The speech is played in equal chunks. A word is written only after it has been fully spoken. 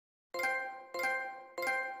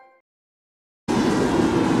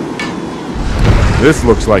This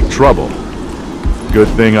looks like trouble. Good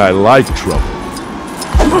thing I like trouble.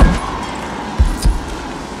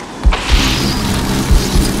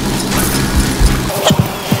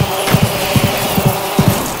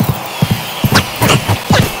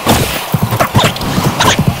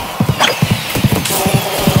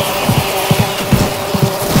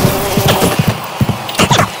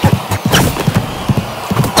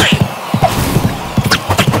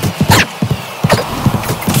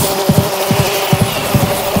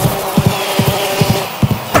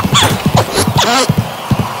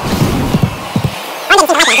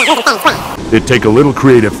 It'd take a little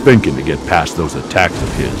creative thinking to get past those attacks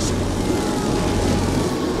of his.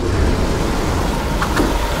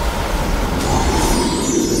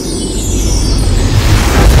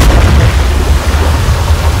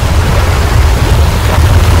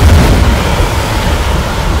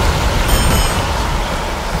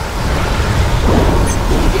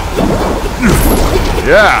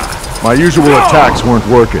 Yeah, my usual attacks weren't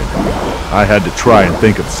working. I had to try and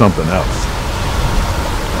think of something else.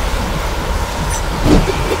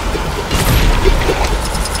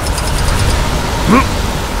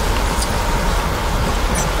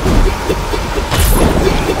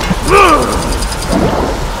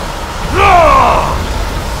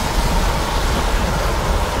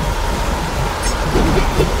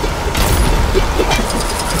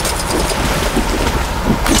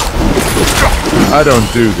 I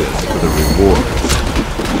don't do this for the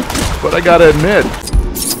rewards, but I gotta admit,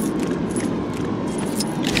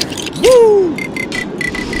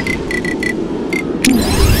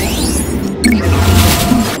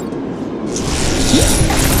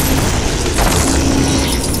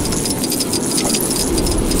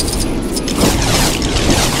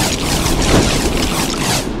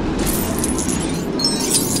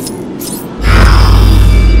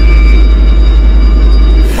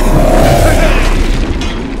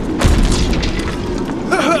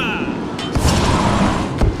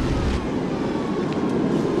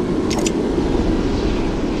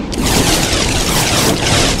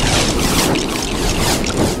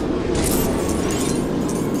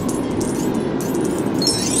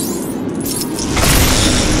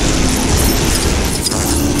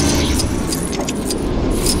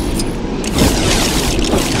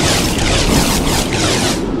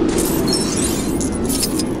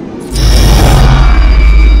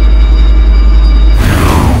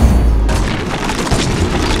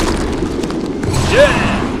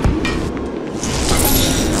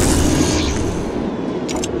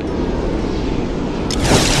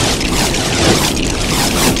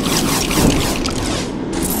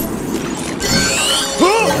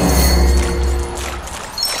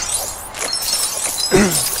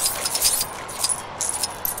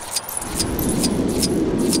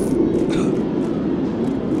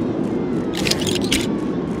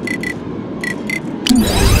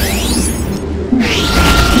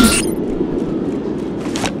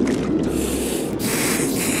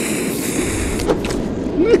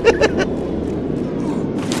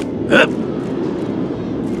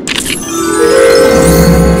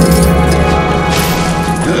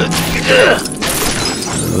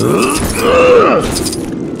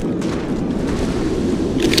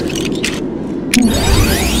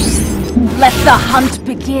 let the hunt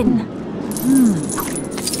begin.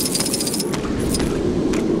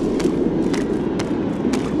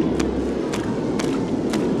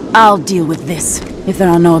 I'll deal with this, if there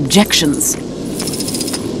are no objections.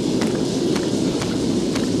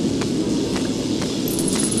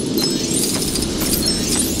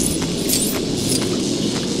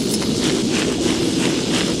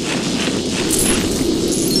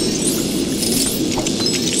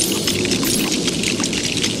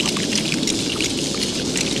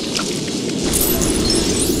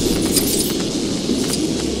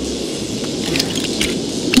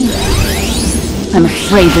 I'm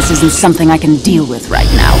afraid this isn't something I can deal with right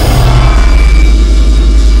now.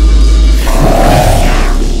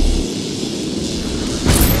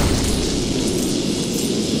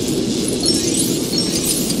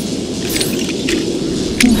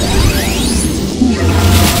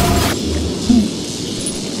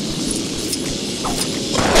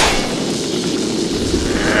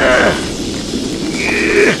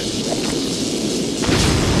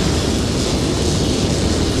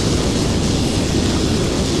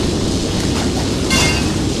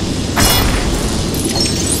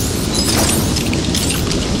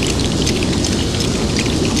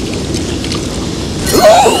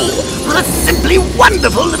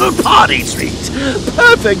 Wonderful little party treat.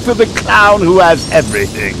 Perfect for the clown who has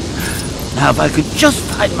everything. Now if I could just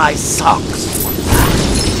find my socks.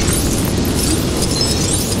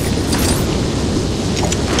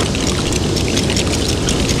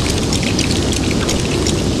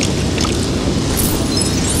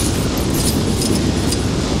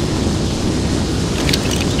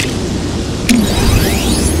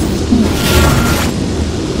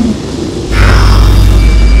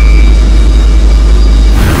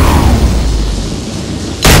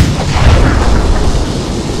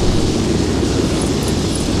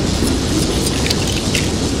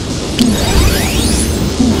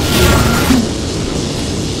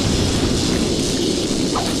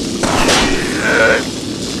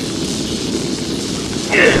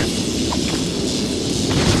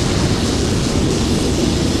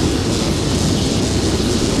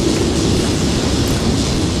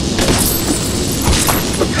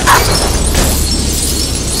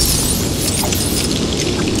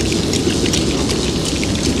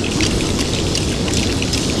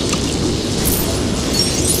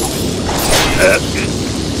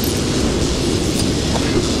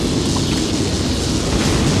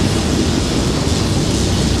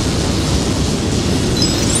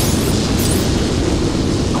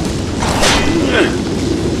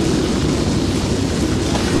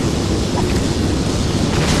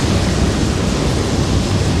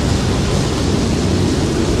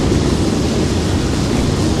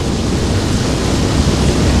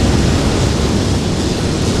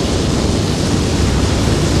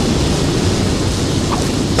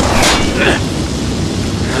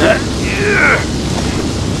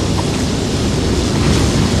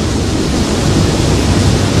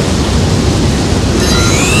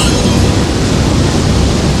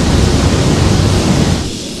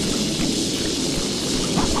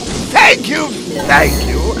 Thank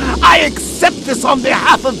you. I accept this on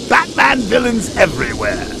behalf of Batman villains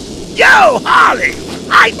everywhere. Yo, Harley!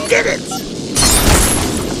 I did it!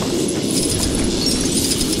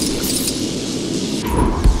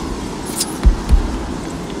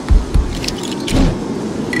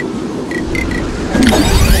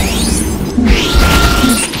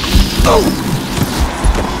 Oh!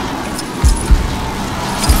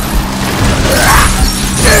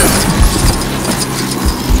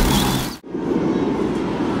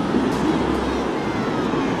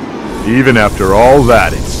 Even after all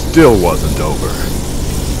that, it still wasn't over.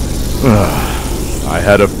 I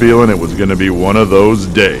had a feeling it was going to be one of those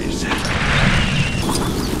days.